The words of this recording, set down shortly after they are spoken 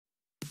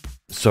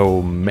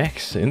So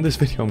Mechs, in this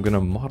video I'm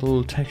gonna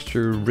model,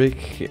 texture,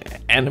 rig,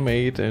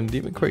 animate, and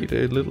even create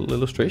a little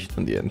illustration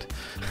in the end.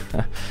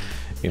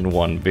 In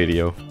one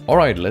video.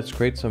 Alright, let's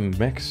create some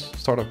mechs.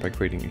 Start off by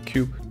creating a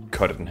cube,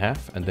 cut it in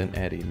half, and then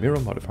add a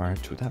mirror modifier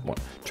to that one.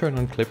 Turn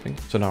on clipping,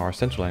 so now our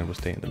center line will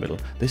stay in the middle.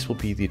 This will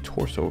be the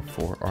torso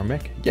for our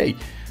mech. Yay!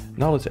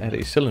 Now let's add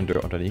a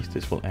cylinder underneath.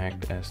 This will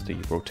act as the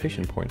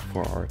rotation point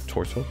for our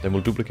torso. Then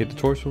we'll duplicate the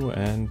torso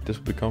and this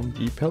will become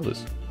the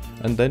pelvis.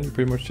 And then you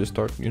pretty much just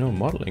start,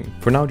 modeling.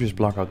 For now, just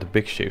block out the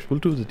big shapes.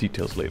 We'll do the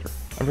details later.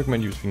 I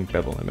recommend using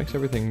bevel. It makes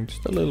everything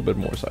just a little bit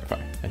more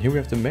sci-fi. And here we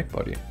have the mech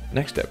body.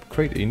 Next step,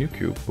 create a new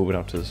cube, move it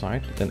out to the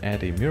side, then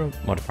add a mirror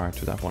modifier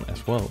to that one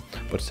as well.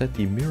 But set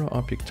the mirror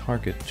object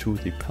target to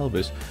the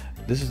pelvis.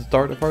 This is the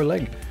start of our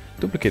leg.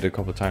 Duplicate it a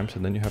couple of times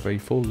and then you have a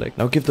full leg.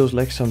 Now give those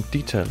legs some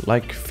detail,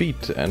 like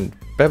feet and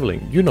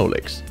beveling. You know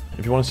legs.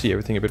 If you want to see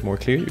everything a bit more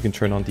clear, you can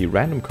turn on the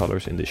random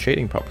colors in the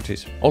shading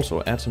properties.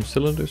 Also add some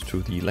cylinders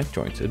to the leg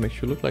joints. It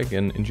makes you look like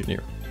an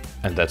engineer.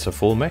 And that's a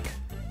full mech.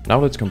 Now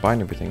let's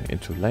combine everything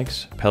into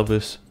legs,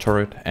 pelvis,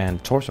 turret,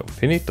 and torso.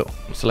 Finito.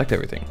 Select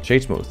everything.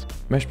 Shade smooth,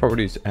 mesh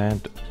properties,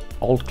 and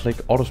alt-click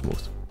auto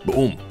smooth.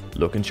 Boom!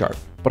 Looking sharp.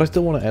 But I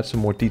still want to add some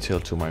more detail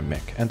to my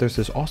mech, and there's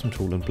this awesome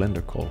tool in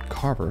Blender called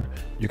Carver.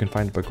 You can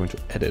find it by going to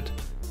Edit,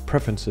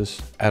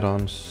 Preferences,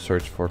 Add-ons,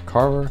 search for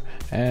Carver,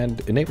 and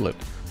enable it.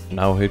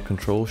 Now hit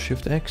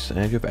Ctrl-Shift-X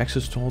and you have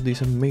access to all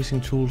these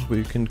amazing tools where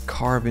you can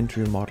carve into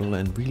your model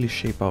and really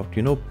shape out,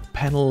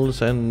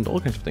 panels and all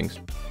kinds of things.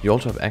 You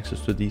also have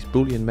access to these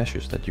Boolean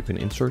meshes that you can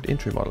insert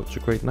into your model to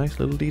create nice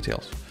little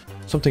details.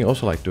 Something I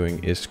also like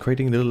doing is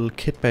creating little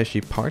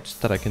kit-bashy parts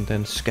that I can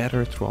then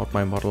scatter throughout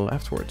my model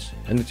afterwards.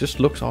 And it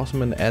just looks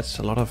awesome and adds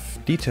a lot of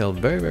detail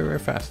very, very, very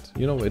fast.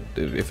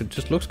 If it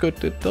just looks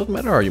good, it doesn't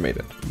matter how you made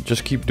it.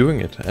 Just keep doing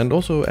it. And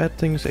also add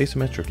things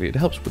asymmetrically. It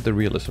helps with the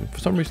realism. For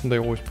some reason, they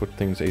always put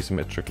things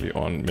asymmetrically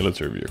on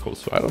military vehicles,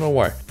 so I don't know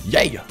why.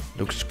 Yeah!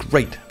 Looks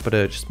great! But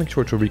just make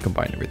sure to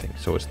recombine everything,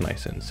 so it's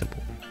nice and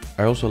simple.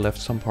 I also left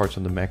some parts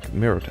on the mech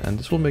mirrored, and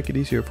this will make it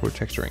easier for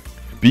texturing.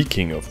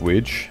 Speaking of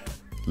which,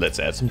 let's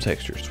add some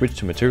texture. Switch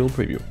to material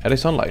preview. Add a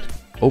sunlight.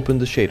 Open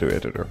the shader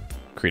editor.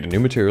 Create a new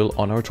material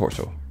on our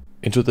torso.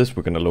 Into this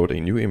we're gonna load a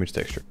new image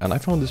texture. And I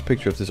found this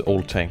picture of this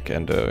old tank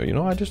and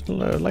I just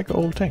like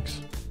old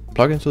tanks.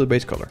 Plug into the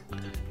base color.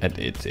 And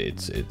it's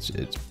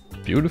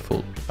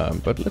beautiful.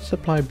 But let's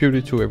apply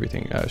beauty to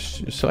everything.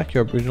 Select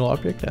your original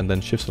object and then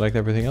shift select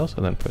everything else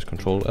and then press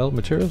Ctrl L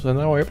materials and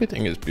now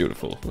everything is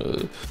beautiful.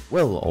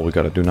 Well, all we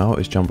gotta do now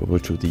is jump over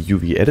to the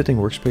UV editing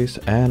workspace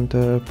and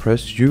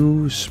press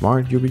U,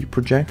 Smart UV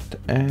Project,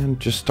 and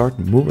just start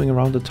moving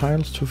around the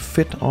tiles to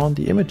fit on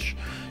the image.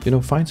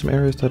 Find some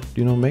areas that,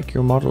 make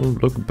your model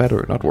look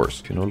better, not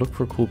worse. Look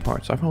for cool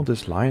parts. I found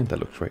this line that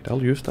looks great.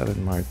 I'll use that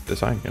in my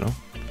design,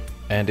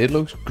 And it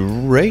looks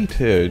great,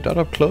 not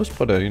up close,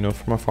 but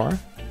from afar.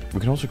 We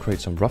can also create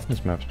some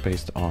roughness maps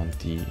based on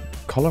the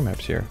color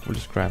maps here. We'll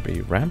just grab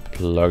a ramp,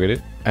 plug it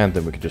in, and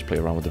then we can just play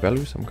around with the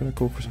values. I'm gonna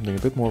go for something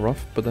a bit more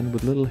rough, but then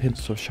with little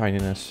hints of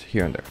shininess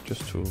here and there,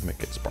 just to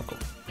make it sparkle.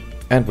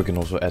 And we can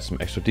also add some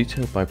extra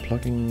detail by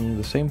plugging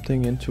the same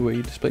thing into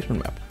a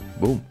displacement map.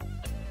 Boom.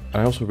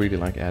 I also really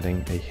like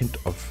adding a hint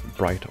of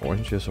bright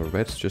oranges or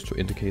reds just to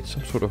indicate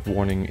some sort of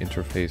warning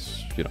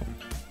interface,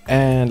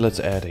 And let's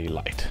add a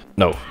light.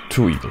 No,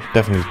 too evil.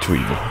 Definitely too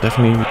evil.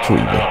 Definitely too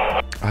evil.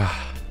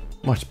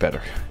 Much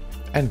better.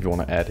 And if you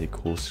want to add a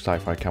cool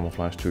sci-fi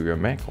camouflage to your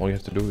mech, all you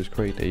have to do is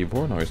create a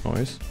war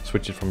noise.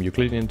 Switch it from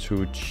Euclidean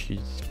to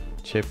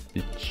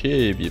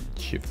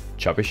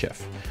Chubby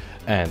Chef.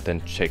 And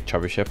then take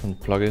Chubby Chef and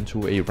plug it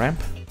into a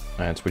ramp.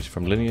 And switch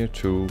from linear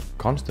to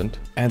constant.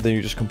 And then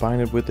you just combine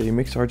it with a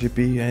mixed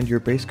RGB and your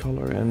base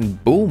color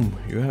and boom!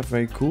 You have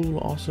a cool,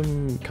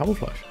 awesome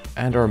camouflage.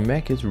 And our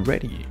mech is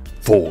ready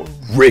for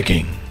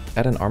rigging.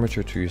 Add an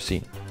armature to your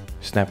scene.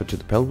 Snap it to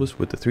the pelvis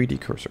with the 3D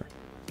cursor.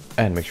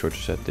 And make sure to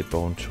set the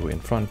bone to in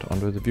front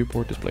under the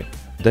viewport display.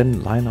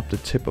 Then line up the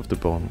tip of the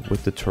bone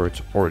with the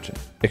turret's origin.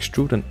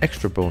 Extrude an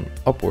extra bone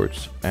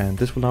upwards and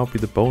this will now be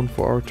the bone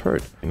for our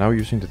turret. Now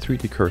using the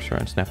 3D cursor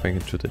and snapping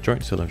it to the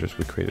joint cylinders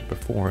we created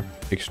before,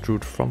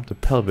 extrude from the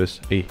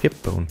pelvis a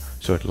hip bone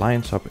so it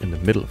lines up in the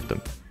middle of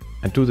them.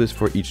 And do this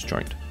for each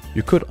joint.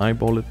 You could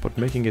eyeball it, but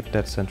making it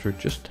dead center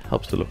just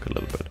helps the look a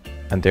little bit.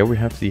 And there we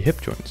have the hip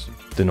joints.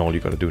 Then all you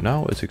gotta do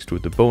now is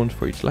extrude the bones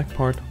for each leg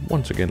part,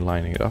 once again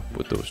lining it up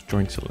with those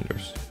joint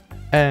cylinders.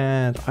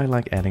 And I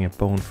like adding a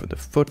bone for the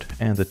foot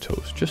and the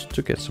toes, just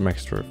to get some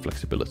extra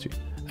flexibility.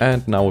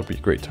 And now would be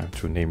a great time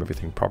to name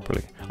everything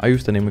properly. I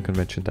use the naming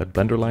convention that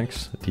Blender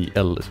likes, the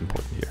L is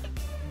important here.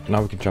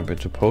 Now we can jump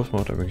into pose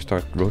mode and we can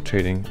start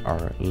rotating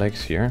our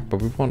legs here,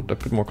 but we want a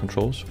bit more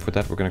controls. For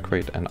that we're going to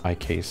create an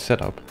IK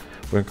setup.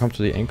 We're going to come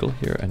to the ankle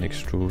here and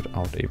extrude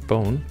out a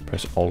bone.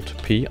 Press Alt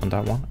P on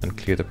that one and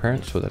clear the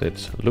parent so that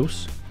it's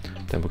loose.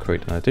 Then we'll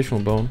create an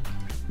additional bone,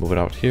 move it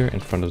out here in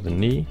front of the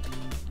knee,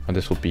 and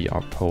this will be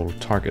our pole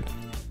target.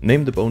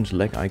 Name the bones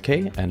leg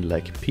IK and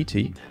leg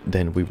PT,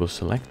 then we will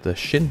select the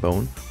shin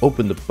bone,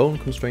 open the bone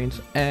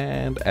constraints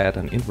and add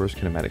an inverse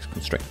kinematics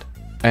constraint.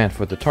 And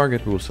for the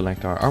target, we will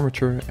select our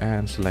armature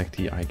and select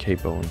the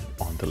IK bone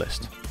on the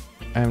list.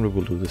 And we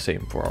will do the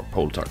same for our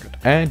pole target.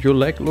 And your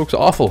leg looks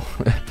awful.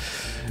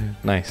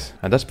 Nice.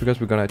 And that's because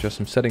we're gonna adjust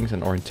some settings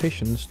and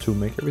orientations to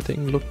make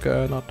everything look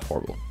not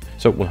horrible.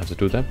 So we'll have to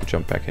do that. We'll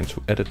jump back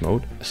into edit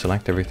mode,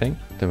 select everything.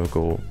 Then we'll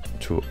go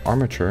to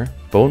armature,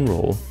 bone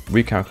roll,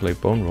 recalculate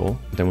bone roll.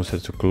 Then we'll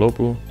set it to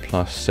global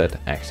plus set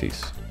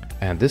axes.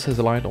 And this has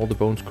aligned all the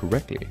bones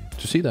correctly.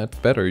 To see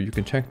that better, you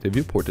can check the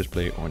viewport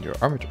display on your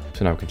armature.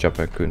 So now we can jump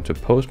back into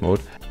pose mode.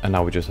 And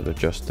now we just have to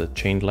adjust the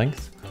chain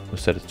length. We'll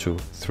set it to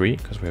 3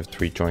 because we have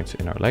 3 joints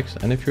in our legs.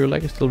 And if your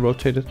leg is still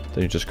rotated,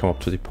 then you just come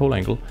up to the pole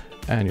angle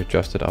and you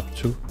adjust it up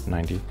to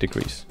 90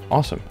 degrees.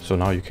 Awesome. So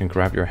now you can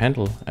grab your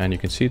handle and you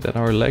can see that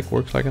our leg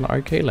works like an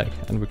RK leg,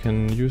 and we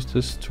can use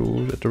this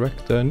to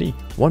direct the knee.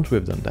 Once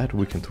we've done that,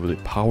 we can, through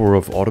the power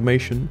of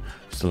automation,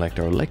 select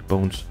our leg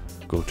bones,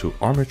 go to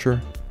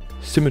armature,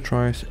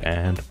 symmetrize,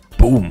 and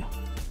boom,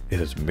 it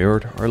has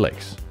mirrored our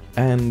legs.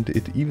 And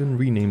it even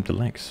renamed the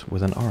legs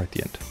with an R at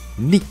the end.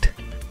 Neat.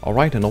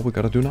 Alright, and all we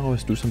gotta do now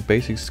is do some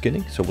basic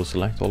skinning. So we'll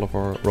select all of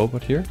our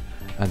robot here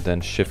and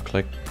then shift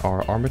click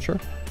our armature,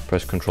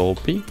 press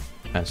Ctrl P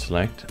and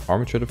select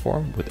armature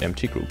deform with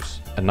empty groups.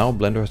 And now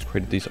Blender has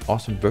created these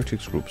awesome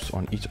vertex groups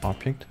on each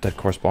object that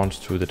corresponds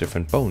to the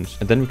different bones.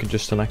 And then we can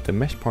just select the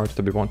mesh parts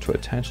that we want to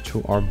attach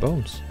to our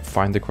bones,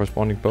 find the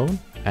corresponding bone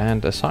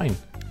and assign.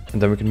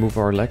 And then we can move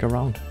our leg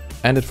around.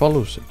 And it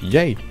follows,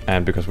 yay!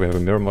 And because we have a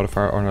mirror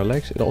modifier on our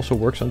legs, it also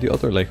works on the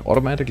other leg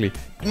automatically.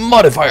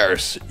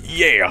 Modifiers,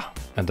 yeah!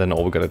 And then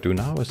all we gotta do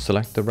now is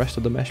select the rest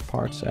of the mesh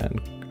parts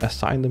and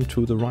assign them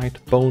to the right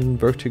bone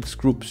vertex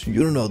groups.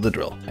 You know the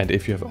drill. And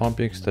if you have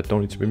objects that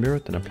don't need to be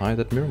mirrored, then apply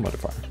that mirror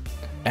modifier.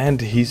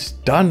 And he's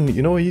done,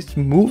 you know, he's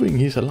moving,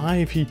 he's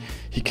alive, he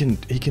can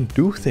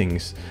do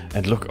things.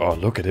 And look, oh,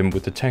 look at him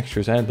with the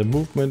textures and the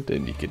movement,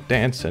 and he can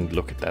dance, and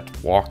look at that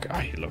walk.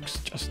 Ah, he looks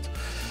just,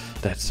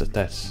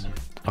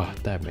 oh,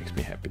 that makes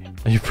me happy.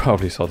 You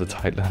probably saw the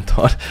title and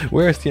thought,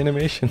 where's the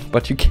animation?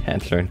 But you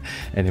can't learn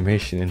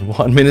animation in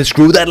 1 minute.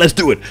 Screw that, let's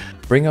do it.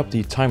 Bring up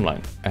the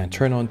timeline and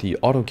turn on the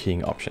auto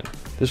keying option.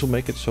 This will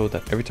make it so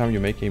that every time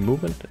you make a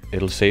movement,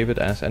 it'll save it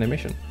as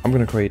animation. I'm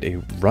gonna create a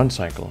run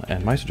cycle,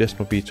 and my suggestion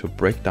would be to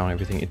break down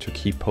everything into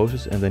key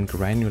poses and then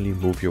gradually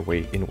move your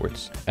way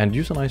inwards. And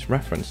use a nice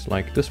reference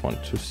like this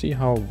one to see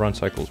how run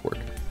cycles work.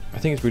 I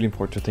think it's really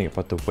important to think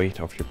about the weight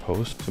of your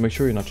pose, so make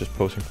sure you're not just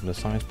posing from the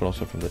sides but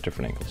also from the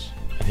different angles.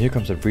 And here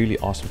comes a really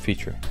awesome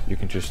feature. You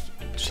can just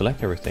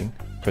select everything,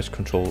 press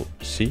Ctrl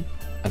C,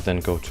 and then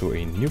go to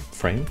a new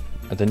frame,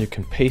 and then you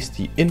can paste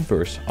the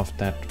inverse of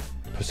that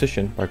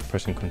position by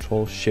pressing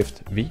Ctrl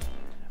Shift V,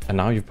 and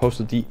now you've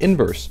posted the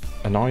inverse,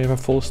 and now you have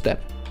a full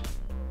step.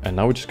 And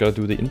now we just gotta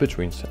do the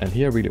in-betweens, and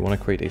here I really want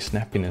to create a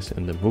snappiness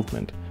in the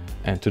movement.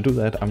 And to do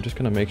that, I'm just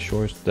gonna make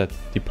sure that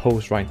the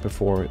pose right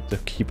before the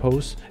key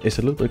pose is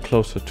a little bit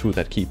closer to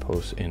that key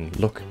pose in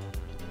look.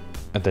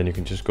 And then you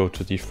can just go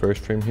to the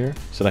first frame here,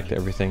 select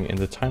everything in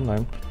the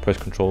timeline, press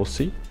Ctrl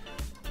C,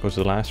 go to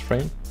the last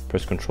frame,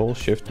 press Ctrl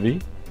Shift V,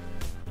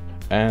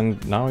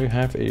 and now you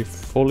have a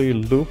fully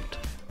looped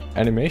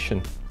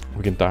animation.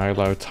 We can dial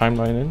our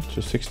timeline in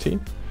to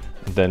 16,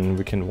 and then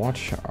we can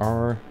watch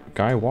our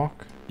guy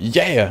walk.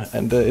 Yeah!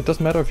 And it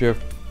doesn't matter if you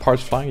have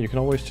parts flying, you can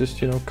always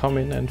just, you know, come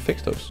in and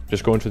fix those.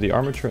 Just go into the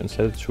armature and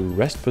set it to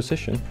rest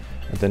position,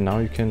 and then now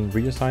you can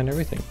reassign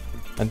everything.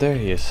 And there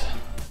he is,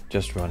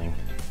 just running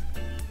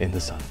in the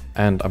sun.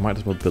 And I might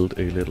as well build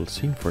a little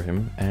scene for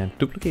him and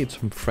duplicate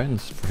some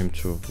friends for him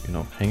to, you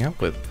know, hang out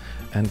with.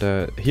 And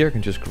here I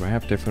can just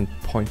grab different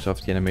points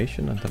of the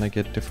animation, and then I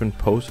get different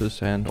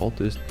poses and all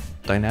this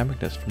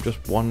dynamicness from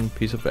just one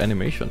piece of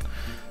animation.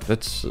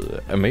 That's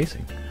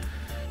amazing.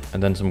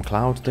 And then some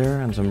clouds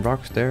there, and some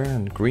rocks there,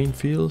 and green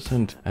fields,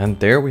 and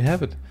there we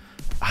have it.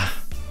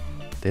 Ah,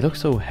 they look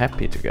so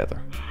happy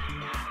together.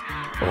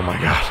 Oh my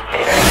god,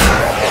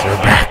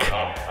 they're back,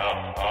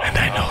 and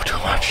I know too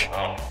much.